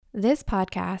This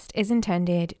podcast is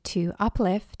intended to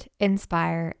uplift,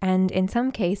 inspire, and in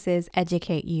some cases,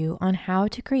 educate you on how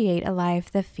to create a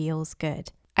life that feels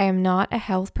good. I am not a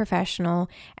health professional,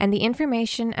 and the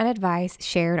information and advice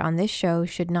shared on this show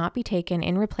should not be taken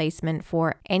in replacement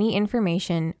for any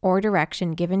information or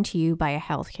direction given to you by a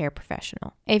healthcare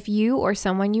professional. If you or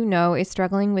someone you know is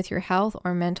struggling with your health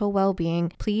or mental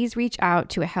well-being, please reach out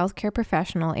to a healthcare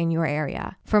professional in your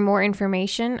area. For more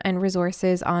information and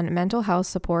resources on mental health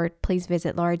support, please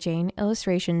visit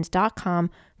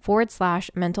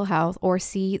laurajaneillustrations.com/mental health or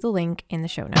see the link in the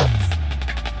show notes.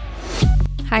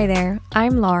 Hi there,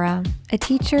 I'm Laura, a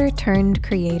teacher turned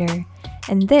creator,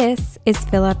 and this is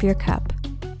Fill Up Your Cup,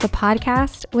 the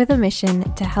podcast with a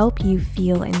mission to help you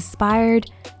feel inspired,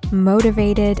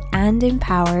 motivated, and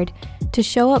empowered to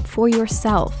show up for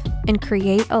yourself and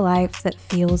create a life that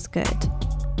feels good.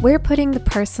 We're putting the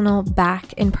personal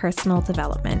back in personal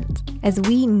development as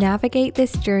we navigate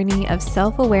this journey of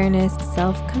self-awareness,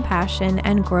 self-compassion,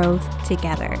 and growth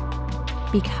together.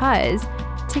 Because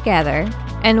together,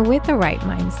 and with the right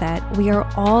mindset, we are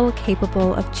all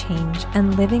capable of change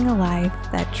and living a life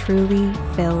that truly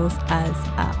fills us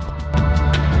up.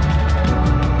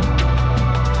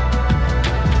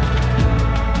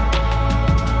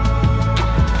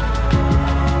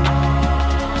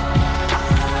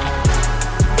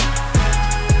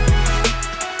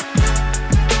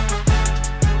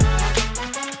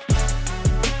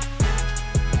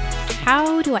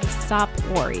 How do I stop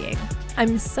worrying?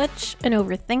 I'm such an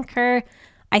overthinker.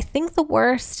 I think the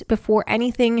worst before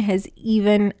anything has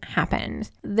even happened.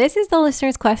 This is the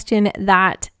listener's question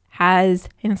that has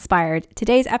inspired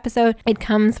today's episode. It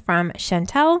comes from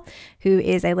Chantel, who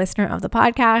is a listener of the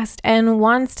podcast and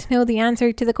wants to know the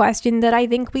answer to the question that I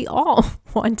think we all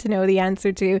want to know the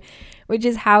answer to, which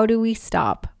is how do we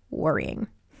stop worrying?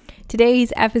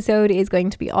 Today's episode is going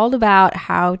to be all about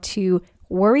how to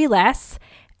worry less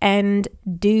and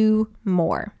do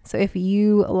more. So if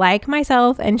you, like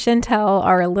myself and Chantel,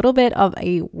 are a little bit of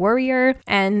a worrier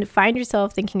and find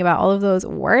yourself thinking about all of those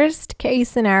worst case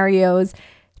scenarios,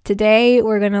 today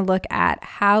we're going to look at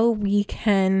how we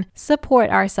can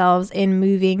support ourselves in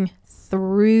moving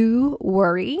through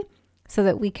worry so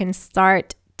that we can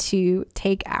start to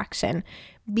take action.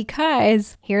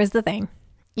 Because here's the thing,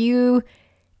 you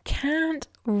can't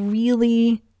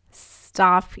really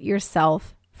stop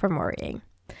yourself from worrying.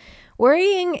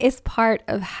 Worrying is part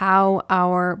of how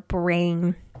our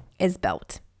brain is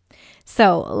built.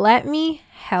 So let me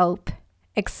help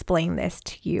explain this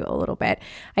to you a little bit.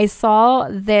 I saw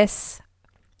this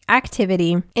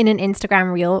activity in an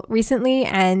Instagram reel recently,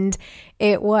 and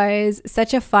it was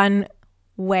such a fun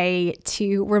way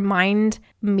to remind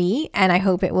me, and I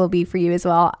hope it will be for you as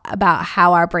well, about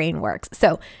how our brain works.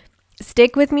 So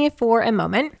stick with me for a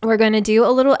moment. We're going to do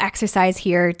a little exercise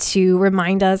here to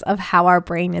remind us of how our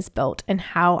brain is built and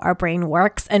how our brain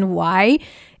works and why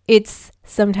it's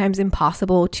sometimes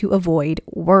impossible to avoid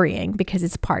worrying because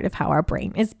it's part of how our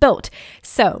brain is built.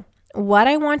 So what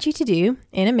I want you to do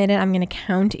in a minute, I'm going to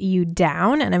count you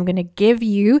down and I'm going to give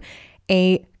you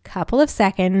a couple of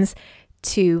seconds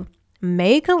to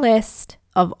make a list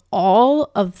of all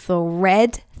of the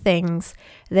red things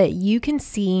that you can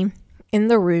see in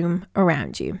the room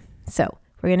around you. So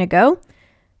we're going to go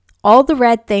all the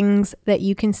red things that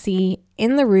you can see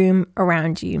in the room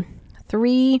around you.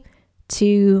 3,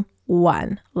 2,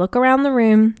 1. Look around the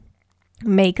room,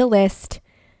 make a list.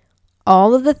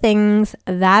 All of the things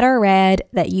that are red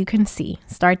that you can see.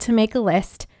 Start to make a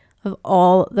list of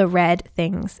all the red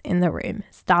things in the room.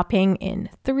 Stopping in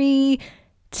 3,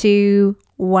 2,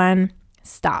 1,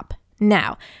 stop.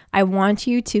 Now, I want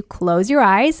you to close your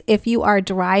eyes. If you are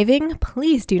driving,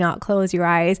 please do not close your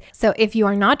eyes. So if you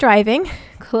are not driving,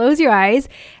 close your eyes.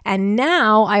 And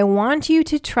now I want you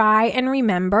to try and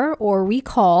remember or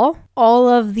recall all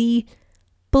of the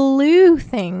blue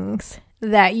things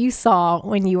that you saw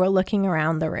when you were looking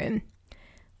around the room.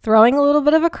 Throwing a little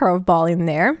bit of a curveball in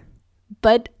there,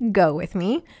 but go with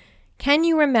me. Can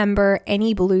you remember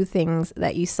any blue things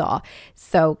that you saw?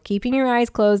 So keeping your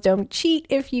eyes closed, don't cheat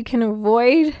if you can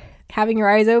avoid having your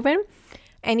eyes open.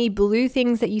 Any blue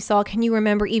things that you saw, can you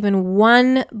remember even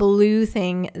one blue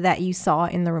thing that you saw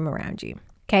in the room around you?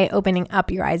 Okay, opening up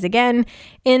your eyes again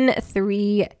in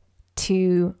 3,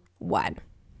 2, 1.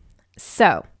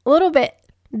 So a little bit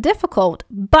difficult,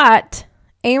 but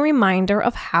a reminder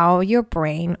of how your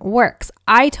brain works.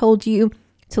 I told you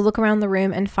to look around the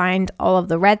room and find all of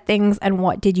the red things. And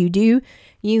what did you do?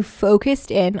 You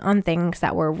focused in on things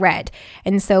that were red.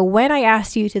 And so when I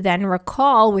asked you to then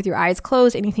recall with your eyes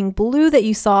closed anything blue that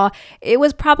you saw, it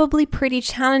was probably pretty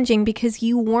challenging because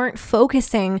you weren't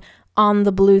focusing on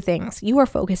the blue things. You are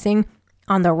focusing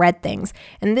on the red things.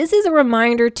 And this is a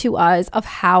reminder to us of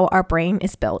how our brain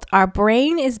is built. Our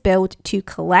brain is built to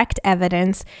collect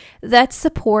evidence that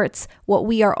supports what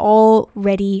we are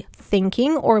already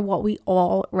thinking or what we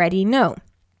already know.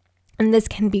 And this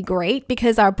can be great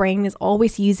because our brain is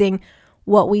always using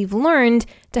what we've learned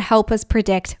to help us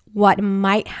predict what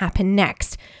might happen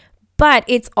next. But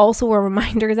it's also a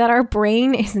reminder that our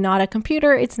brain is not a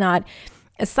computer. It's not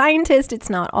a scientist. It's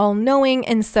not all-knowing.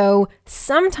 And so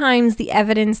sometimes the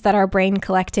evidence that our brain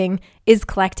is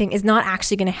not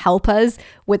actually going to help us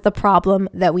with the problem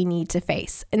that we need to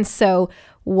face. And so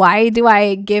why do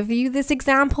I give you this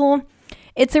example?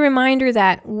 It's a reminder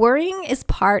that worrying is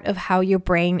part of how your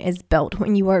brain is built.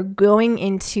 When you are going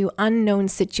into unknown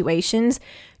situations,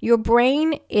 your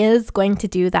brain is going to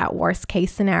do that worst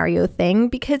case scenario thing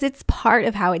because it's part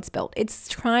of how it's built. It's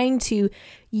trying to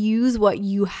use what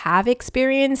you have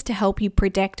experienced to help you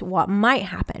predict what might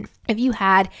happen. If you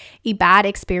had a bad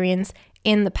experience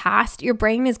in the past, your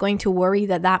brain is going to worry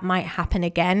that might happen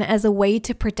again as a way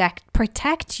to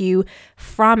protect you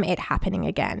from it happening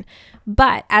again.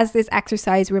 But as this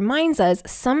exercise reminds us,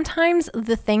 sometimes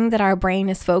the thing that our brain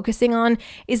is focusing on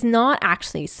is not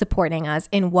actually supporting us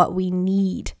in what we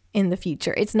need in the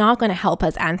future. It's not going to help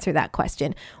us answer that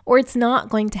question, or it's not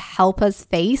going to help us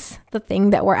face the thing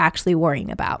that we're actually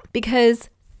worrying about, because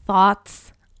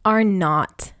thoughts are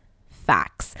not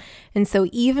facts. And so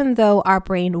even though our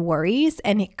brain worries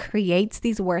and it creates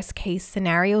these worst case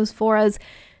scenarios for us,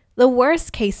 the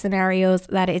worst case scenarios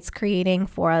that it's creating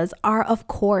for us are, of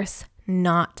course,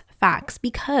 not facts,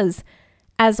 because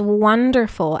as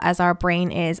wonderful as our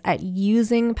brain is at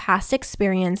using past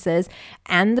experiences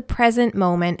and the present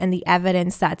moment and the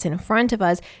evidence that's in front of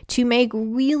us to make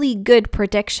really good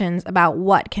predictions about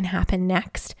what can happen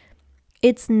next,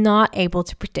 it's not able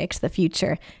to predict the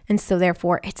future. And so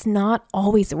therefore, it's not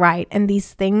always right. And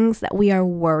these things that we are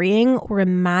worrying or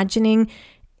imagining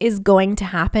is going to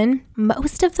happen,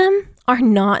 most of them are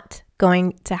not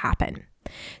going to happen.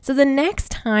 So the next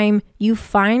time you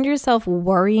find yourself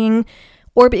worrying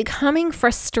or becoming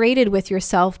frustrated with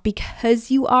yourself because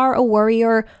you are a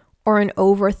worrier or an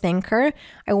overthinker,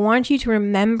 I want you to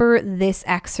remember this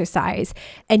exercise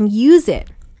and use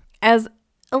it as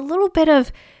a little bit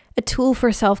of a tool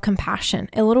for self-compassion,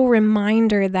 a little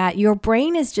reminder that your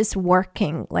brain is just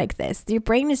working like this. Your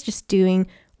brain is just doing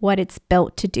what it's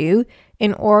built to do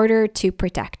in order to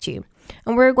protect you.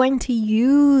 And we're going to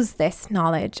use this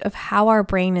knowledge of how our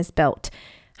brain is built,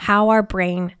 how our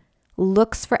brain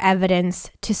looks for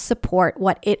evidence to support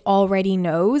what it already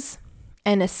knows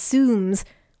and assumes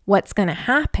what's going to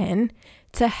happen,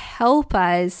 to help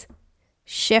us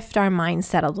shift our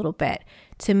mindset a little bit,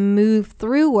 to move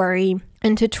through worry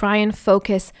and to try and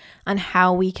focus on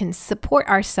how we can support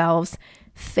ourselves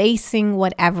facing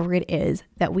whatever it is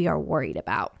that we are worried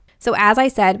about. So as I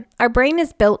said, our brain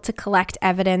is built to collect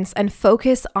evidence and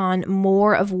focus on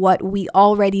more of what we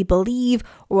already believe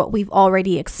or what we've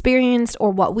already experienced or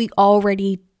what we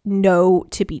already know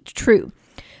to be true.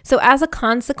 So as a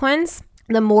consequence,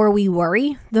 the more we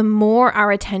worry, the more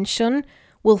our attention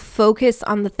will focus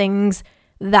on the things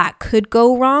that could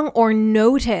go wrong or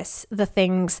notice the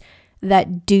things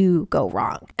that do go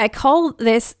wrong. I call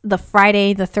this the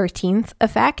Friday the 13th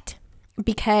effect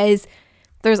because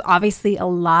there's obviously a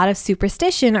lot of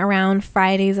superstition around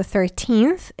Friday the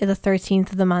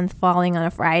 13th of the month falling on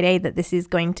a Friday, that this is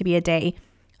going to be a day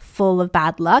full of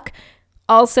bad luck.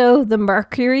 Also, the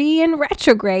Mercury in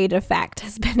retrograde effect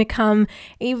has become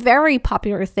a very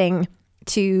popular thing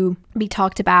to be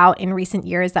talked about in recent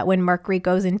years, that when Mercury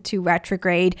goes into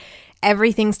retrograde,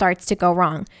 everything starts to go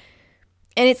wrong.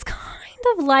 And it's kind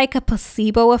of like a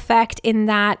placebo effect in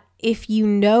that if you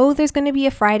know there's going to be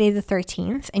a Friday the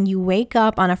 13th and you wake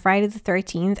up on a Friday the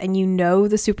 13th and you know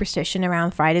the superstition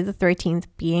around Friday the 13th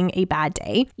being a bad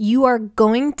day, you are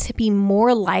going to be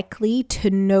more likely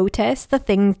to notice the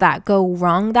things that go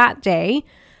wrong that day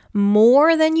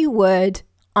more than you would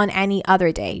on any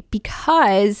other day,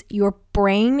 because your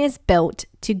brain is built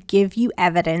to give you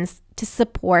evidence to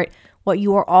support what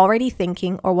you are already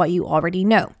thinking or what you already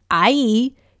know,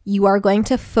 i.e., you are going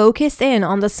to focus in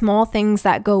on the small things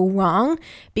that go wrong,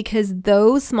 because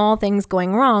those small things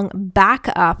going wrong back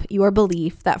up your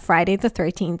belief that Friday the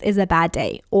 13th is a bad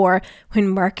day, or when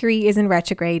Mercury is in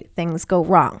retrograde, things go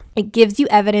wrong. It gives you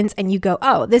evidence and you go,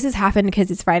 oh, this has happened because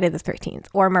it's Friday the 13th,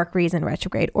 or Mercury is in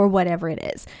retrograde, or whatever it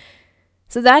is.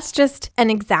 So that's just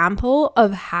an example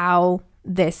of how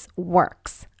this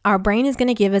works. Our brain is going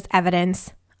to give us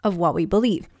evidence of what we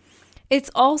believe. It's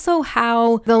also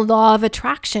how the law of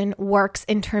attraction works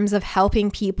in terms of helping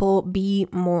people be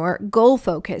more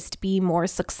goal-focused, be more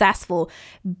successful,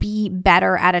 be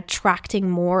better at attracting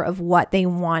more of what they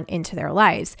want into their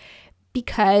lives.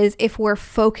 Because if we're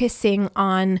focusing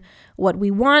on what we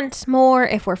want more,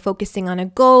 if we're focusing on a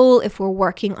goal, if we're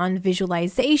working on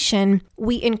visualization,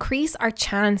 we increase our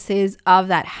chances of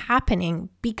that happening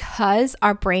because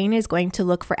our brain is going to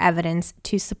look for evidence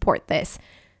to support this.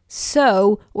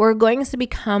 So we're going to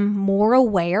become more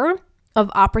aware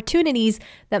of opportunities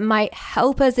that might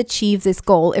help us achieve this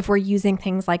goal if we're using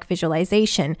things like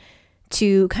visualization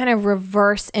to kind of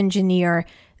reverse engineer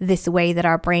this way that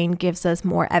our brain gives us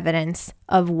more evidence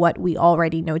of what we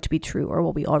already know to be true or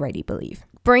what we already believe.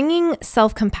 Bringing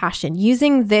self-compassion,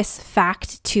 using this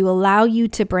fact to allow you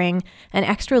to bring an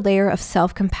extra layer of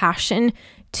self-compassion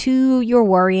to your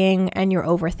worrying and your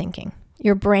overthinking.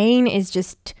 Your brain is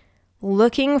just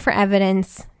looking for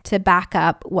evidence to back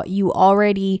up what you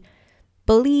already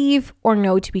believe or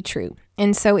know to be true.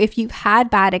 And so if you've had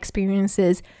bad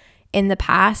experiences in the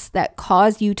past that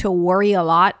cause you to worry a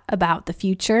lot about the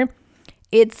future,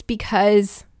 it's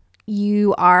because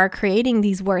you are creating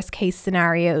these worst case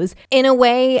scenarios in a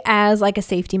way as like a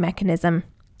safety mechanism.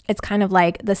 It's kind of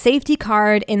like the safety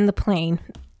card in the plane.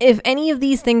 If any of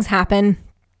these things happen,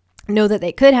 know that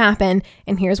they could happen,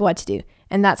 and here's what to do.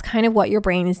 And that's kind of what your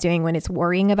brain is doing when it's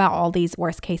worrying about all these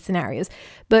worst case scenarios.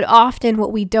 But often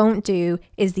what we don't do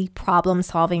is the problem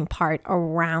solving part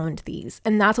around these.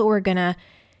 And that's what we're going to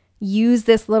use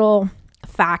this little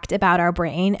fact about our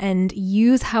brain and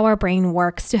use how our brain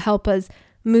works to help us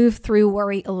move through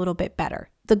worry a little bit better.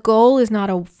 The goal is not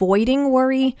avoiding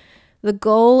worry. The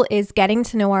goal is getting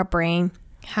to know our brain,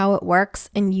 how it works,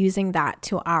 and using that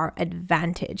to our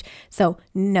advantage. So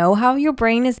know how your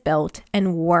brain is built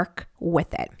and work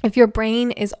with it. If your brain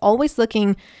is always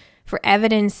looking for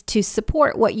evidence to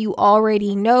support what you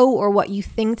already know or what you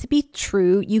think to be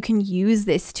true, you can use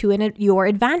this to your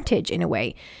advantage in a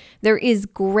way. There is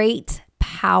great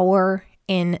power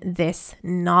in this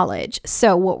knowledge.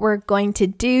 So what we're going to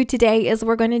do today is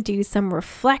we're going to do some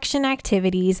reflection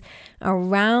activities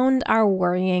around our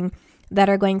worrying that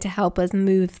are going to help us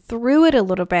move through it a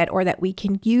little bit, or that we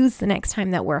can use the next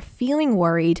time that we're feeling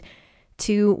worried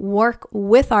to work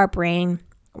with our brain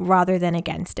rather than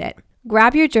against it.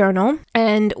 Grab your journal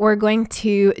and we're going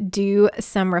to do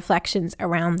some reflections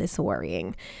around this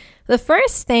worrying. The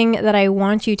first thing that I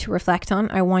want you to reflect on,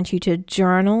 I want you to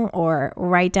journal or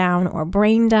write down or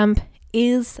brain dump,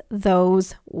 is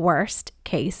those worst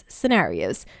case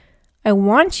scenarios. I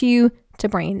want you to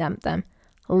brain dump them.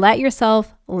 Let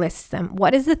yourself list them.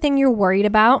 What is the thing you're worried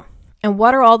about? And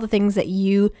what are all the things that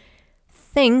you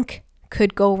think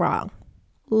could go wrong?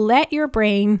 Let your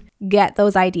brain get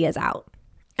those ideas out.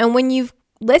 And when you've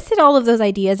listed all of those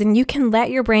ideas, and you can let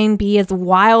your brain be as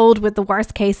wild with the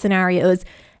worst case scenarios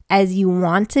as you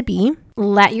want to be,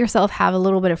 let yourself have a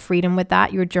little bit of freedom with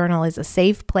that. Your journal is a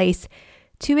safe place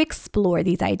to explore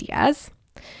these ideas.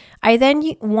 I then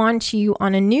want you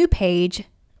on a new page,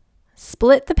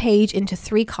 split the page into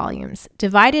 3 columns,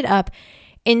 divide it up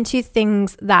into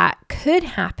things that could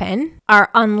happen, are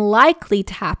unlikely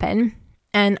to happen,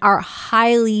 and are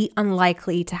highly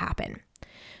unlikely to happen.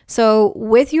 So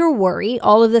with your worry,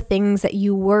 all of the things that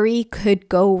you worry could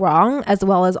go wrong, as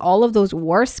well as all of those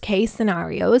worst case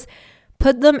scenarios,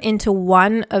 put them into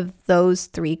one of those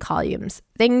 3 columns,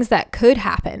 things that could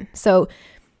happen. So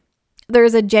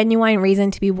there's a genuine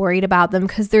reason to be worried about them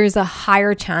because there's a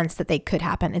higher chance that they could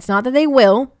happen. It's not that they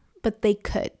will, but they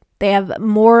could. They have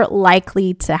more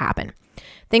likely to happen.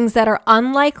 Things that are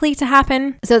unlikely to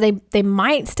happen, so they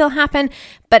might still happen,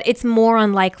 but it's more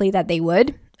unlikely that they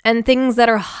would. And things that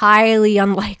are highly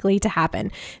unlikely to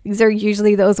happen. These are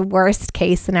usually those worst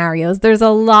case scenarios. There's a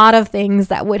lot of things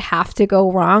that would have to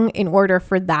go wrong in order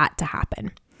for that to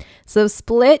happen. So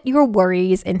split your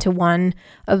worries into one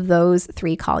of those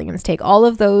 3 columns. Take all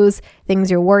of those things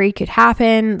you're worried could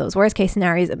happen, those worst case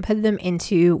scenarios, and put them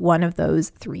into one of those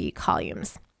 3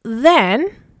 columns.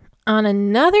 Then on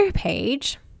another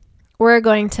page, we're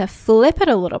going to flip it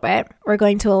a little bit. We're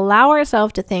going to allow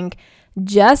ourselves to think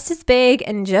just as big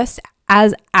and just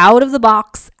as out of the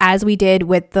box as we did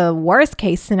with the worst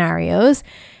case scenarios.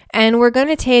 And we're going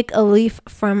to take a leaf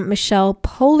from Michelle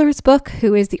Poler's book,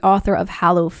 who is the author of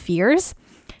Hallow Fears.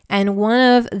 And one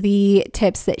of the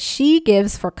tips that she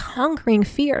gives for conquering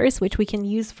fears, which we can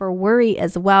use for worry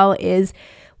as well, is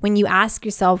when you ask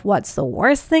yourself, what's the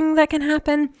worst thing that can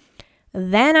happen?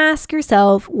 Then ask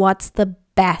yourself, what's the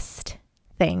best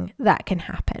thing that can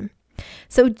happen?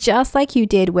 So just like you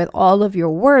did with all of your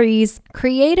worries,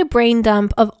 create a brain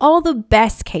dump of all the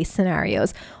best case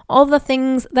scenarios, all the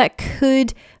things that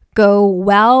could go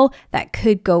well, that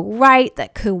could go right,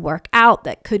 that could work out,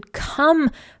 that could come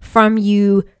from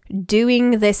you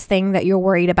doing this thing that you're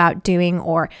worried about doing,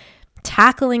 or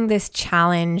tackling this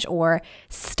challenge, or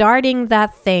starting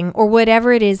that thing, or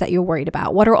whatever it is that you're worried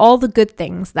about. What are all the good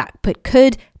things that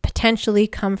could potentially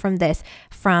come from this,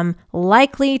 from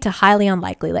likely to highly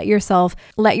unlikely? Let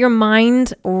your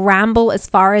mind ramble as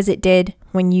far as it did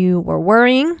when you were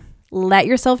worrying. Let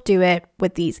yourself do it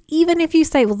with these, even if you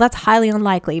say, well, that's highly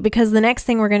unlikely, because the next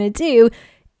thing we're going to do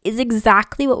is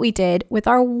exactly what we did with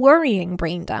our worrying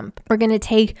brain dump. We're going to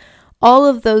take all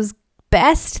of those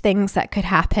best things that could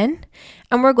happen,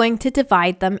 and we're going to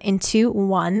divide them into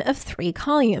one of 3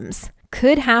 columns.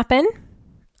 Could happen,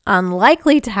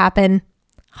 unlikely to happen,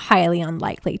 highly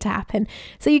unlikely to happen.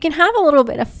 So you can have a little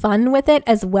bit of fun with it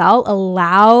as well.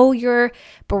 Allow your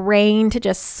brain to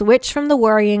just switch from the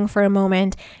worrying for a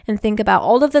moment and think about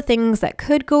all of the things that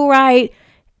could go right.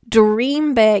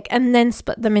 Dream big, and then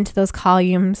split them into those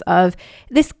columns of,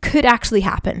 this could actually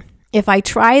happen. If I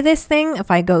try this thing, if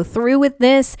I go through with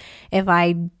this, if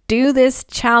I do this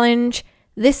challenge,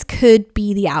 this could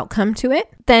be the outcome to it.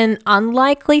 Then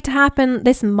unlikely to happen,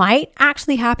 this might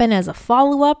actually happen as a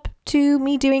follow-up to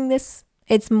me doing this.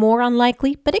 It's more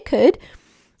unlikely, but it could.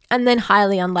 And then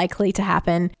highly unlikely to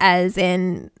happen, as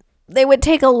in they would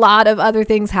take a lot of other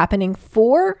things happening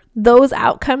for those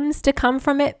outcomes to come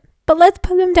from it. But let's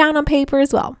put them down on paper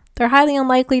as well. They're highly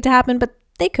unlikely to happen, but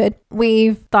they could.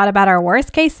 We've thought about our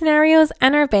worst case scenarios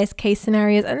and our best case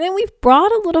scenarios, and then we've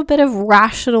brought a little bit of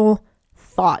rational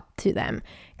thought to them,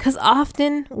 because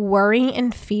often worry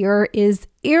and fear is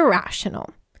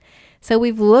irrational. So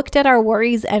we've looked at our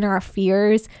worries and our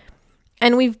fears,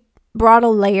 and we've brought a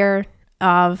layer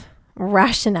of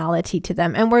rationality to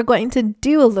them. And we're going to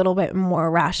do a little bit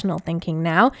more rational thinking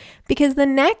now, because the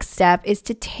next step is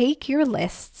to take your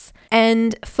lists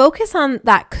and focus on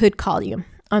that could column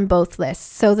on both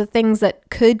lists. So the things that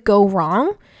could go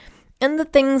wrong and the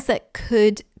things that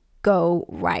could go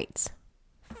right.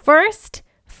 First,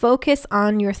 focus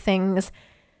on your things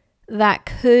that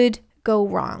could go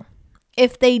wrong.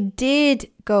 If they did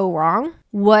go wrong,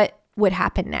 what would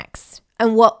happen next?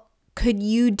 And what could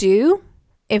you do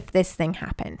if this thing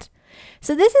happened?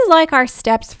 So this is like our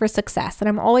steps for success. And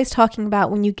I'm always talking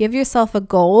about, when you give yourself a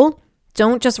goal,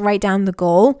 don't just write down the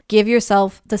goal. Give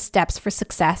yourself the steps for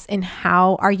success in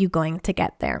how are you going to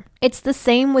get there. It's the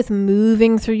same with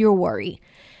moving through your worry.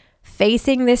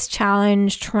 Facing this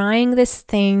challenge, trying this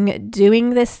thing,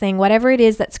 doing this thing, whatever it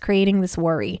is that's creating this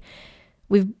worry.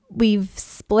 We've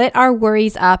split our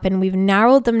worries up and we've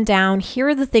narrowed them down. Here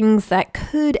are the things that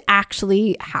could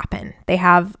actually happen. They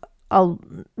have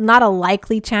not a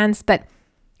likely chance, but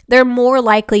they're more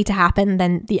likely to happen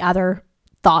than the other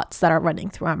thoughts that are running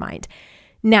through our mind.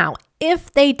 Now,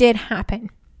 if they did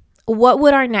happen, what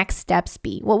would our next steps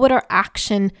be? What would our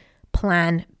action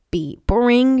plan be?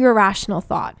 Bring your rational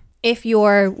thought. If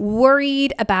you're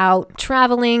worried about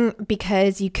traveling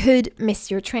because you could miss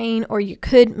your train or you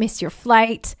could miss your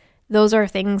flight, those are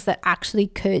things that actually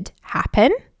could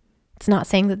happen. It's not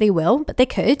saying that they will, but they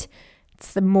could.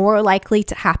 It's more likely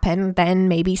to happen than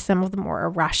maybe some of the more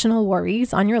irrational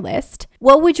worries on your list.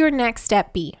 What would your next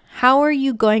step be? How are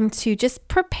you going to just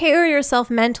prepare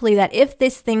yourself mentally that if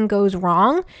this thing goes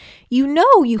wrong, you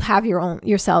know you have your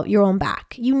own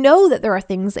back. You know that there are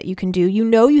things that you can do. You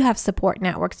know you have support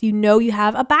networks. You know you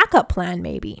have a backup plan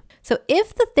maybe. So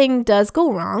if the thing does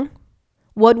go wrong,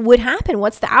 what would happen?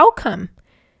 What's the outcome?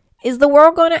 Is the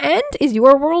world going to end? Is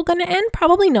your world going to end?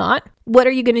 Probably not. What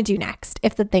are you going to do next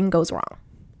if the thing goes wrong?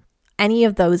 Any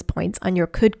of those points on your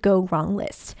could go wrong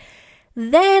list.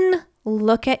 Then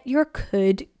look at your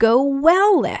could go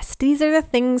well list. These are the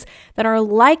things that are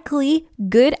likely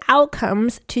good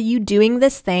outcomes to you doing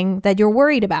this thing that you're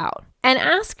worried about. And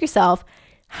ask yourself,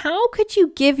 how could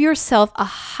you give yourself a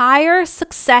higher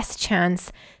success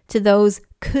chance to those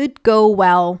could go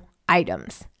well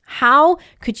items? How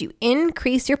could you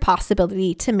increase your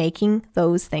possibility to making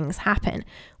those things happen?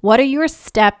 What are your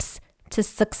steps to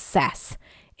success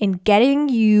in getting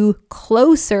you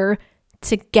closer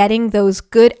to getting those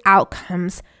good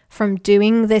outcomes from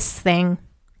doing this thing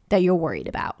that you're worried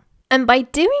about? And by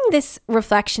doing this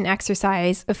reflection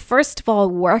exercise of, first of all,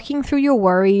 working through your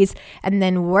worries and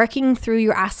then working through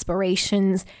your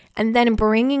aspirations and then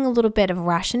bringing a little bit of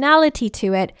rationality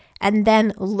to it and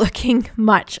then looking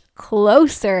much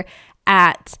closer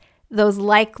at those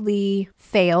likely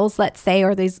fails, let's say,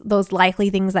 or those likely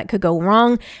things that could go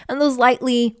wrong and those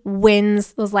likely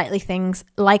wins, those likely things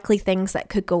that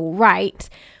could go right.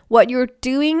 What you're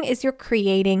doing is you're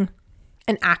creating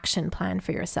an action plan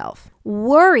for yourself.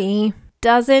 Worry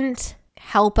doesn't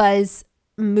help us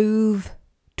move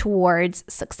towards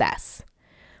success.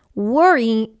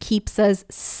 Worry keeps us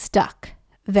stuck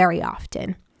very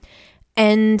often.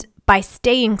 And by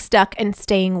staying stuck and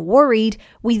staying worried,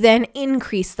 we then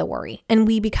increase the worry and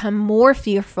we become more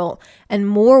fearful and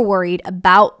more worried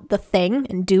about the thing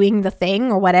and doing the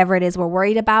thing or whatever it is we're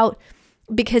worried about,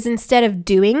 because instead of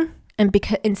doing and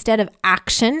instead of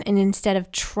action and instead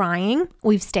of trying,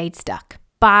 we've stayed stuck.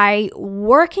 By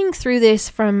working through this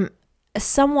from a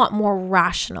somewhat more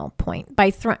rational point, by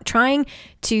trying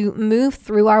to move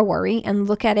through our worry and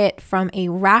look at it from a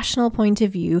rational point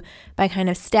of view, by kind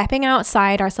of stepping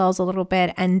outside ourselves a little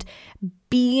bit and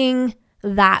being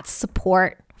that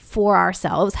support for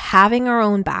ourselves, having our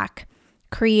own back,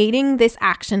 creating this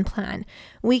action plan,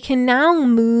 we can now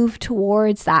move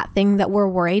towards that thing that we're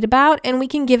worried about and we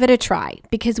can give it a try,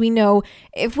 because we know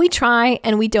if we try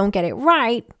and we don't get it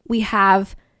right, we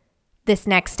have this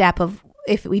next step of,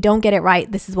 if we don't get it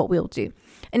right, this is what we'll do.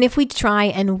 And if we try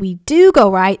and we do go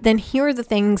right, then here are the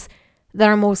things that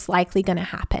are most likely going to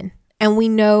happen. And we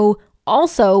know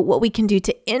also what we can do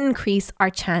to increase our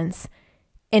chance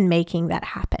in making that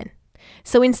happen.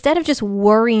 So instead of just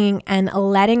worrying and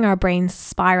letting our brains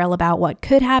spiral about what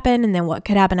could happen and then what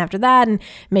could happen after that and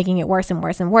making it worse and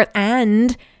worse and worse,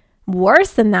 and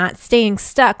worse than that, staying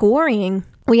stuck worrying,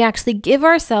 we actually give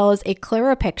ourselves a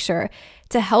clearer picture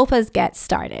to help us get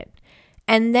started.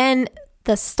 And then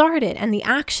the started and the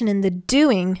action and the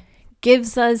doing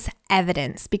gives us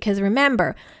evidence, because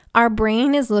remember, our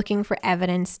brain is looking for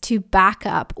evidence to back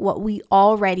up what we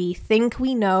already think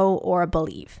we know or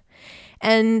believe.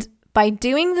 And by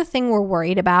doing the thing we're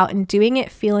worried about and doing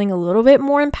it feeling a little bit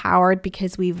more empowered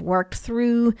because we've worked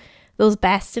through those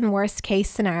best and worst case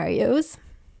scenarios,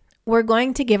 we're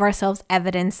going to give ourselves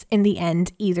evidence in the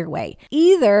end either way.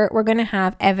 Either we're going to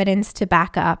have evidence to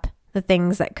back up the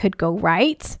things that could go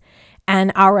right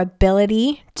and our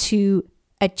ability to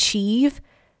achieve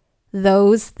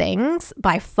those things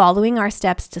by following our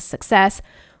steps to success,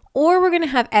 or we're going to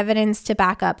have evidence to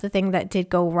back up the thing that did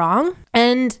go wrong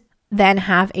and then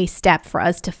have a step for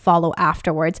us to follow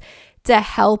afterwards to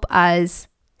help us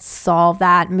solve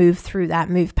that, move through that,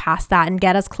 move past that, and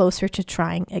get us closer to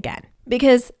trying again.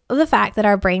 Because of the fact that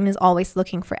our brain is always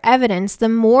looking for evidence, the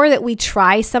more that we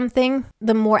try something,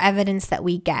 the more evidence that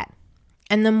we get.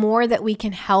 And the more that we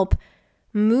can help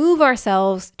move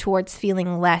ourselves towards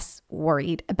feeling less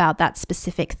worried about that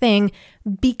specific thing,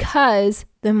 because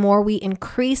the more we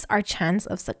increase our chance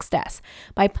of success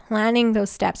by planning those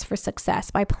steps for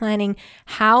success, by planning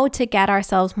how to get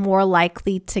ourselves more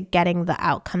likely to getting the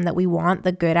outcome that we want,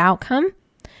 the good outcome,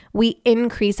 we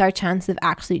increase our chance of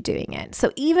actually doing it.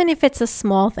 So even if it's a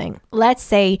small thing, let's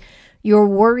say you're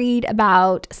worried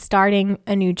about starting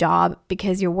a new job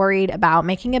because you're worried about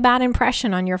making a bad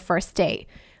impression on your first date.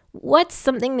 What's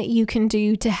something that you can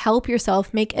do to help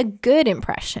yourself make a good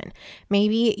impression?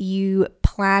 Maybe you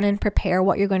plan and prepare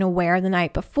what you're going to wear the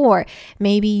night before.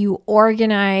 Maybe you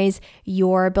organize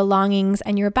your belongings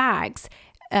and your bags,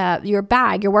 your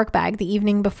work bag the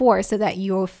evening before so that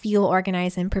you'll feel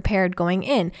organized and prepared going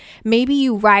in. Maybe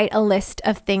you write a list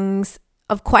of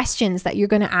questions that you're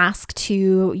going to ask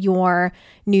to your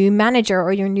new manager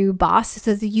or your new boss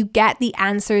so that you get the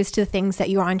answers to the things that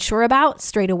you're unsure about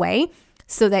straight away,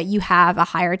 so that you have a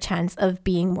higher chance of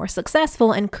being more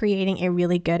successful and creating a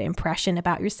really good impression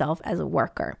about yourself as a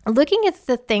worker. Looking at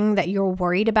the thing that you're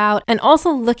worried about and also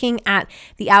looking at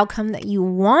the outcome that you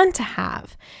want to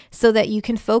have so that you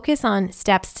can focus on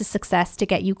steps to success to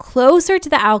get you closer to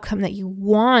the outcome that you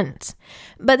want.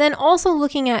 But then also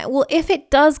looking at, well, if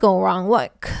it does go wrong,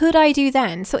 what could I do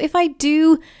then? So if I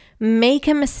do make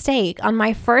a mistake on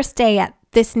my first day at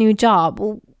this new job,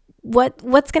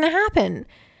 what's going to happen?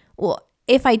 Well,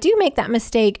 if I do make that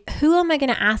mistake, who am I going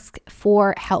to ask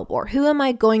for help, or who am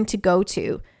I going to go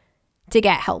to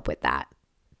get help with that?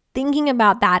 Thinking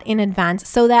about that in advance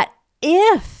so that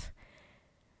if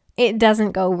it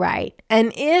doesn't go right,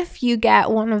 and if you get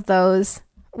one of those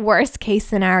worst case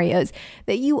scenarios,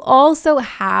 that you also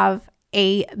have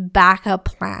a backup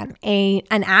plan,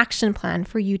 an action plan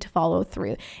for you to follow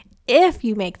through. If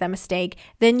you make that mistake,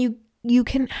 then you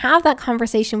can have that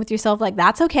conversation with yourself like,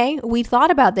 that's okay. We thought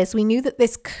about this. We knew that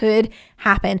this could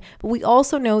happen, but we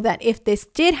also know that if this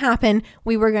did happen,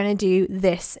 we were going to do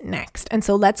this next. And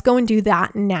so let's go and do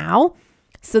that now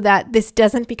so that this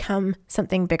doesn't become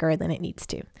something bigger than it needs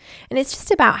to. And it's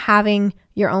just about having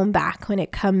your own back when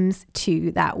it comes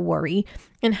to that worry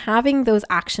and having those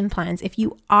action plans. If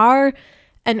you are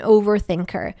an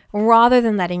overthinker, rather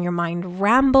than letting your mind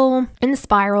ramble and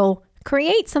spiral,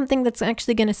 Create something that's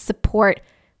actually going to support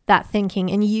that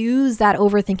thinking and use that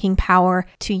overthinking power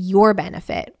to your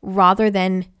benefit rather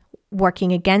than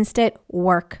working against it,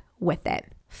 work with it.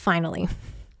 Finally,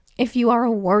 if you are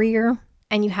a worrier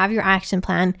and you have your action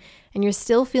plan and you're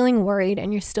still feeling worried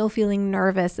and you're still feeling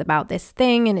nervous about this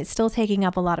thing and it's still taking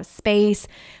up a lot of space,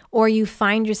 or you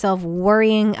find yourself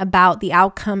worrying about the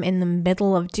outcome in the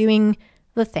middle of doing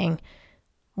the thing,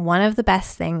 one of the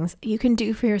best things you can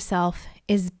do for yourself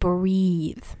is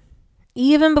breathe.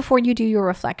 Even before you do your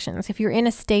reflections, if you're in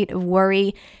a state of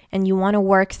worry and you want to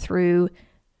work through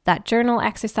that journal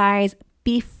exercise,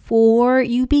 before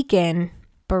you begin,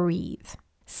 breathe.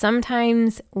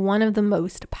 Sometimes one of the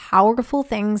most powerful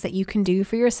things that you can do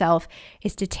for yourself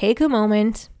is to take a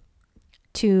moment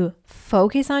to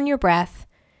focus on your breath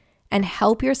and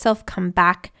help yourself come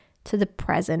back to the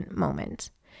present moment.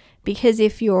 Because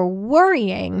if you're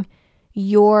worrying,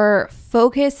 you're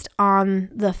focused on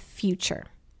the future.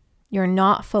 You're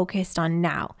not focused on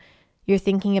now. You're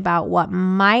thinking about what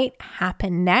might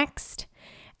happen next.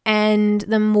 And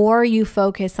the more you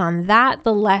focus on that,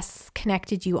 the less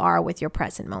connected you are with your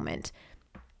present moment.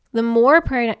 The more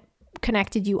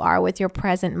connected you are with your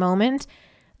present moment,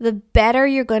 the better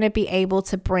you're going to be able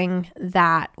to bring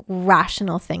that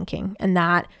rational thinking and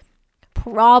that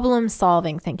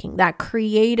problem-solving thinking, that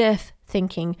creative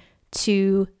thinking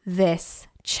to this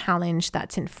challenge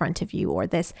that's in front of you or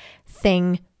this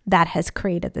thing that has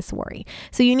created this worry.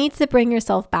 So you need to bring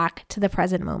yourself back to the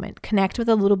present moment. Connect with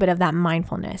a little bit of that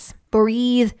mindfulness.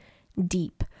 Breathe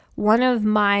deep. One of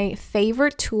my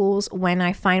favorite tools when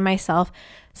I find myself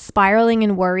spiraling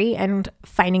in worry and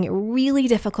finding it really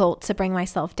difficult to bring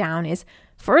myself down is,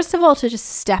 first of all, to just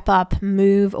step up,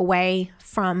 move away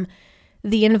from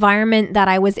the environment that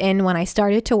I was in when I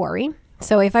started to worry.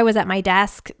 So if I was at my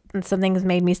desk and something's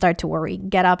made me start to worry,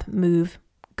 get up, move,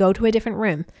 go to a different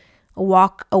room.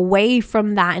 Walk away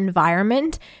from that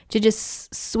environment to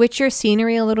just switch your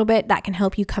scenery a little bit. That can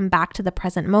help you come back to the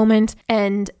present moment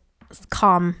and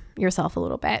calm yourself a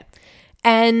little bit.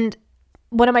 And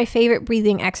one of my favorite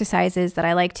breathing exercises that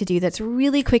I like to do that's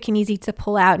really quick and easy to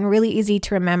pull out and really easy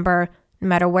to remember no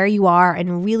matter where you are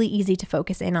and really easy to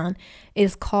focus in on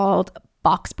is called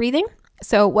box breathing.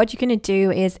 So what you're going to do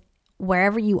is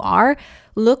wherever you are,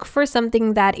 look for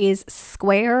something that is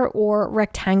square or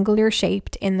rectangular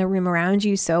shaped in the room around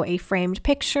you. So a framed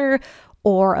picture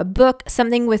or a book,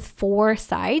 something with 4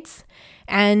 sides.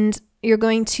 And you're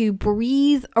going to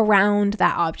breathe around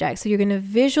that object. So you're going to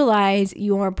visualize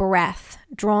your breath,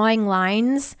 drawing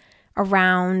lines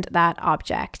around that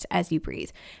object as you breathe.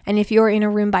 And if you're in a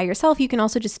room by yourself, you can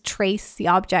also just trace the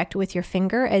object with your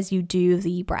finger as you do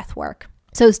the breath work.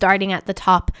 So starting at the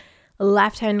top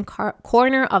left-hand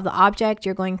corner of the object,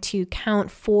 you're going to count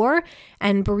 4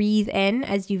 and breathe in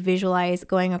as you visualize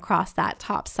going across that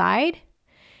top side.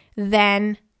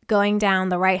 Then going down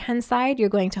the right-hand side, you're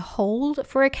going to hold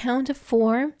for a count of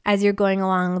 4. As you're going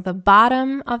along the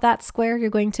bottom of that square,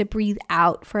 you're going to breathe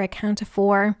out for a count of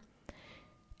 4.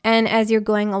 And as you're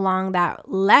going along that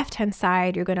left-hand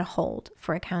side, you're going to hold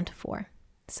for a count of 4.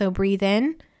 So breathe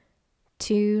in,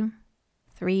 2,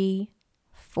 3,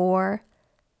 4.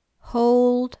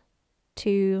 Hold,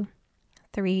 2,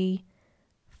 3,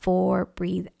 4.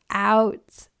 Breathe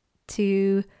out,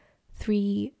 2,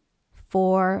 3,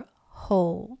 4.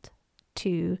 Hold,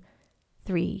 2,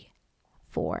 3,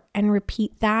 4. And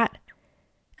repeat that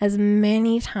as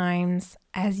many times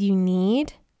as you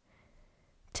need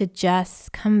to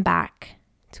just come back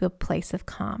to a place of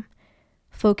calm.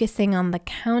 Focusing on the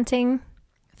counting,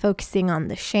 focusing on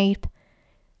the shape,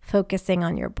 focusing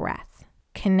on your breath.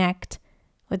 Connect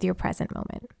with your present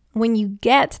moment. When you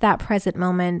get to that present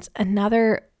moment,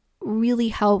 another really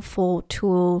helpful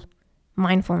tool,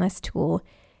 mindfulness tool,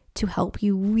 to help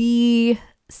you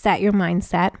reset your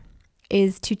mindset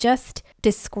is to just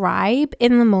describe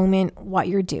in the moment what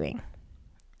you're doing.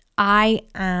 I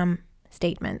am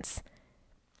statements.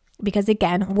 Because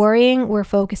again, worrying, we're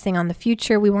focusing on the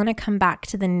future. We want to come back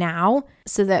to the now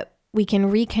so that we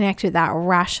can reconnect with that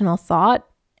rational thought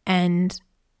and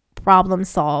problem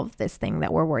solve this thing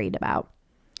that we're worried about.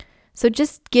 So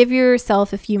just give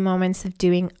yourself a few moments of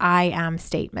doing I am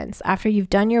statements. After you've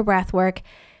done your breath work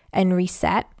and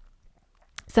reset,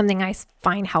 something I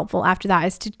find helpful after that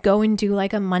is to go and do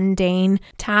like a mundane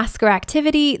task or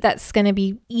activity that's going to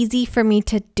be easy for me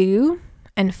to do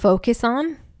and focus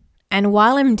on. And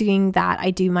while I'm doing that,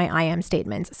 I do my I am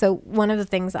statements. So one of the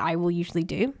things that I will usually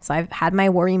do, so I've had my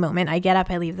worry moment. I get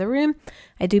up, I leave the room,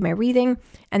 I do my breathing.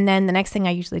 And then the next thing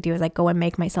I usually do is I go and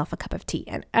make myself a cup of tea.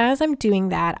 And as I'm doing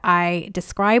that, I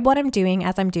describe what I'm doing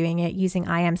as I'm doing it using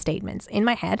I am statements in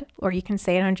my head, or you can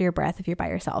say it under your breath if you're by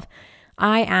yourself.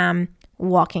 I am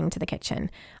walking to the kitchen.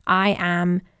 I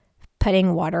am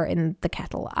putting water in the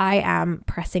kettle. I am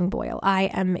pressing boil. I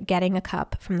am getting a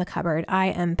cup from the cupboard. I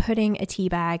am putting a tea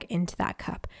bag into that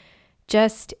cup.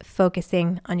 Just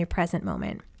focusing on your present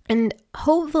moment. And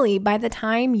hopefully by the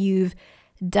time you've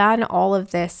done all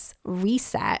of this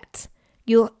reset,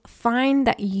 you'll find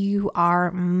that you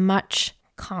are much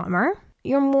calmer.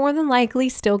 You're more than likely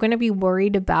still going to be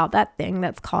worried about that thing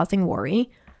that's causing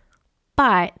worry,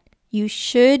 but you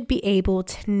should be able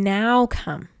to now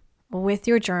come with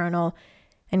your journal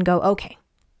and go, okay,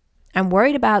 I'm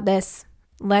worried about this.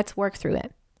 Let's work through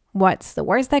it. What's the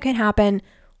worst that could happen?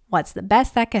 What's the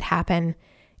best that could happen?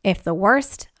 If the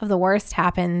worst of the worst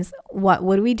happens, what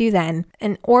would we do then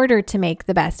in order to make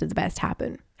the best of the best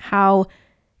happen? How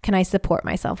can I support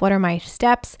myself? What are my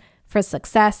steps for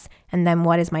success? And then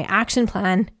what is my action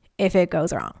plan if it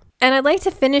goes wrong? And I'd like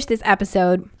to finish this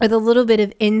episode with a little bit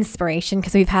of inspiration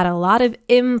because we've had a lot of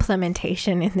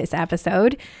implementation in this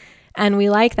episode. And we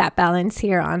like that balance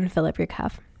here on Fill Up Your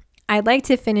Cup. I'd like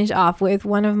to finish off with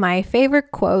one of my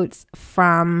favorite quotes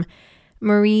from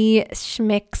Marie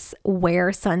Schmick's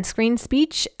Wear Sunscreen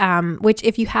speech, which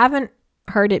if you haven't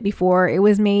heard it before, it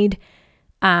was made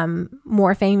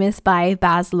more famous by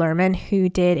Baz Luhrmann, who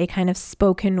did a kind of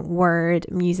spoken word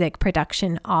music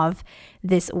production of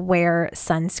this Wear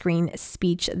Sunscreen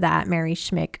speech that Mary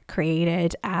Schmick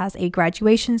created as a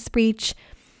graduation speech.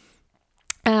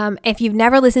 If you've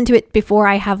never listened to it before,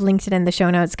 I have linked it in the show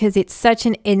notes because it's such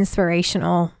an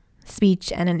inspirational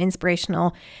speech and an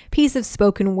inspirational piece of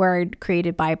spoken word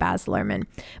created by Baz Luhrmann.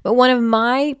 But one of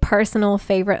my personal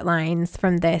favorite lines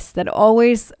from this that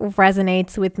always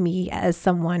resonates with me as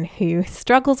someone who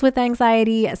struggles with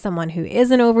anxiety, as someone who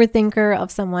is an overthinker,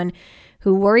 of someone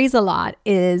who worries a lot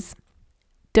is,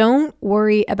 don't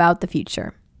worry about the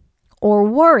future, or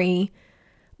worry,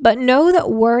 but know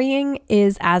that worrying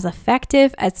is as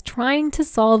effective as trying to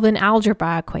solve an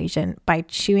algebra equation by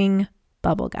chewing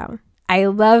bubblegum. I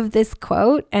love this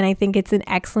quote, and I think it's an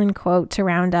excellent quote to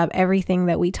round up everything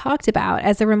that we talked about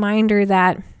as a reminder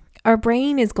that our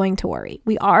brain is going to worry.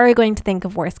 We are going to think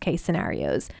of worst case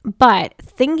scenarios, but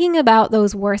thinking about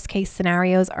those worst case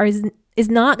scenarios is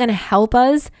not going to help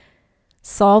us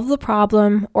solve the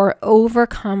problem or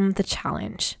overcome the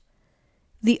challenge.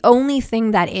 The only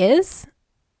thing that is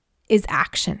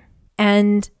action.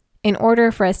 And in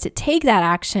order for us to take that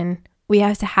action, we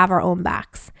have to have our own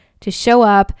backs, to show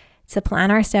up, to plan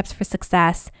our steps for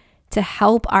success, to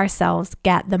help ourselves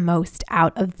get the most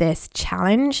out of this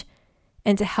challenge,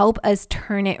 and to help us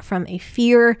turn it from a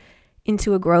fear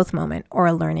into a growth moment or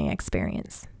a learning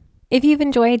experience. If you've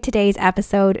enjoyed today's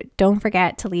episode, don't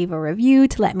forget to leave a review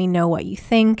to let me know what you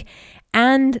think.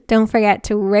 And don't forget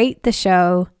to rate the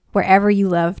show wherever you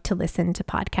love to listen to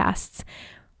podcasts.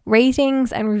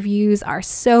 Ratings and reviews are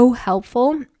so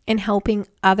helpful in helping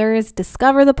others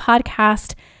discover the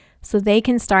podcast so they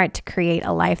can start to create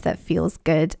a life that feels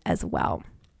good as well.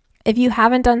 If you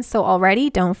haven't done so already,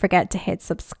 don't forget to hit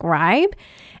subscribe.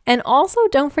 And also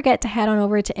don't forget to head on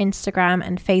over to Instagram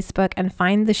and Facebook and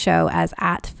find the show as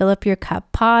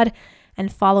 @FillUpYourCupPod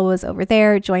and follow us over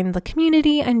there, join the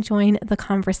community and join the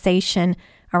conversation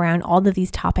around all of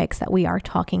these topics that we are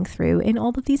talking through in all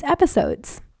of these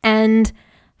episodes. And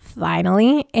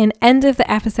finally, an end of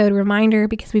the episode reminder,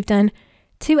 because we've done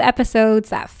 2 episodes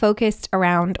that focused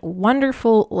around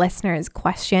wonderful listeners'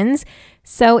 questions.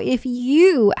 So if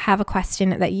you have a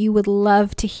question that you would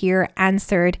love to hear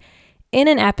answered in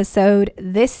an episode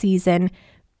this season,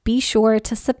 be sure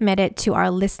to submit it to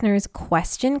our listeners'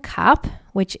 question cup,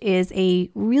 which is a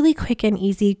really quick and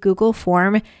easy Google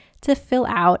form to fill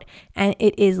out. And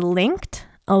it is linked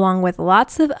along with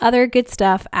lots of other good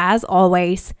stuff, as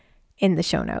always, in the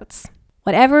show notes.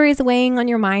 Whatever is weighing on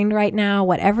your mind right now,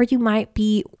 whatever you might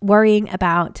be worrying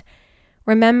about,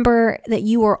 remember that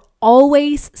you are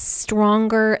always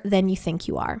stronger than you think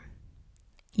you are.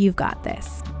 You've got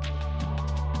this.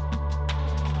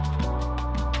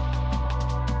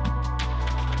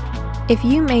 If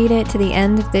you made it to the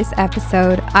end of this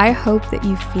episode, I hope that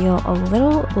you feel a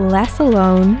little less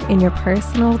alone in your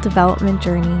personal development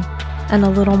journey and a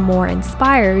little more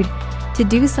inspired to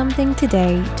do something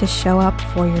today to show up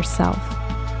for yourself.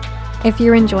 If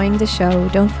you're enjoying the show,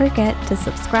 don't forget to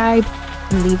subscribe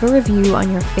and leave a review on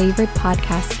your favorite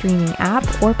podcast streaming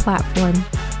app or platform.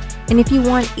 And if you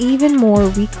want even more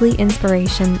weekly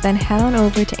inspiration, then head on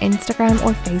over to Instagram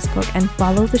or Facebook and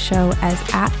follow the show as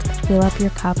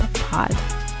 @FillUpYourCupPod.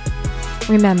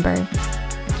 Remember,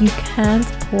 you can't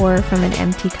pour from an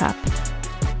empty cup.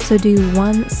 So do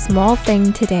one small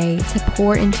thing today to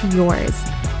pour into yours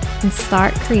and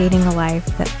start creating a life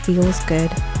that feels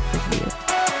good for you.